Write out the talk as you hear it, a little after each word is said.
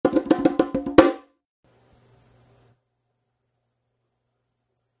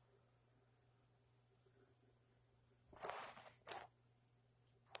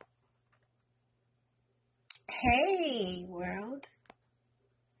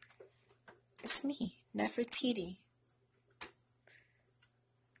It's me, Nefertiti.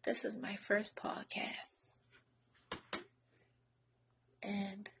 This is my first podcast,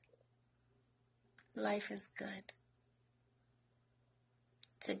 and life is good.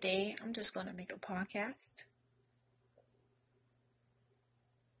 Today, I'm just going to make a podcast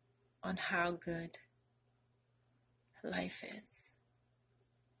on how good life is.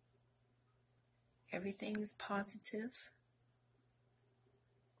 Everything is positive.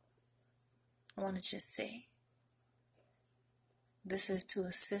 I want to just say, this is to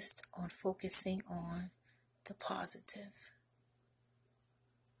assist on focusing on the positive.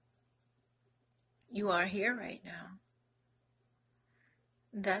 You are here right now.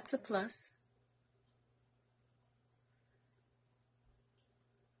 That's a plus.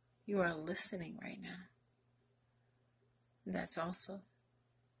 You are listening right now. That's also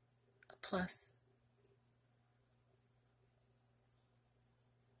a plus.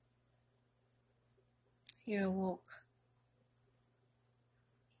 You're awoke.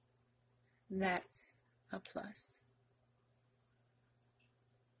 That's a plus.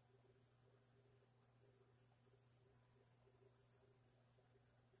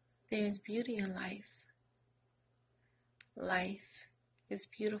 There's beauty in life. Life is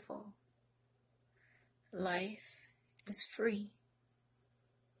beautiful. Life is free.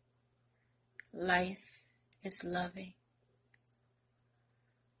 Life is loving.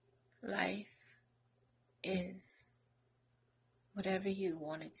 Life is whatever you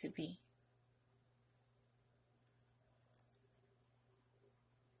want it to be.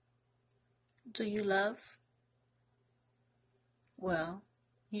 Do you love? Well,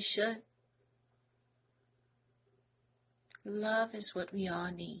 you should. Love is what we all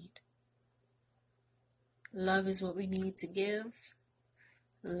need. Love is what we need to give.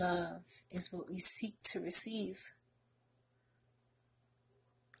 Love is what we seek to receive.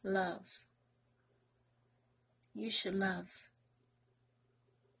 Love. You should love.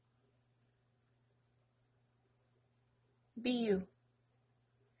 Be you.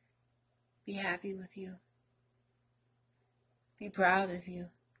 Be happy with you. Be proud of you.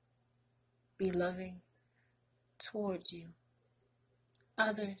 Be loving towards you.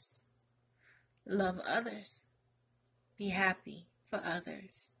 Others. Love others. Be happy for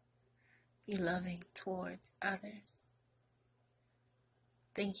others. Be loving towards others.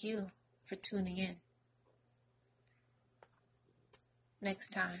 Thank you for tuning in. Next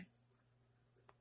time.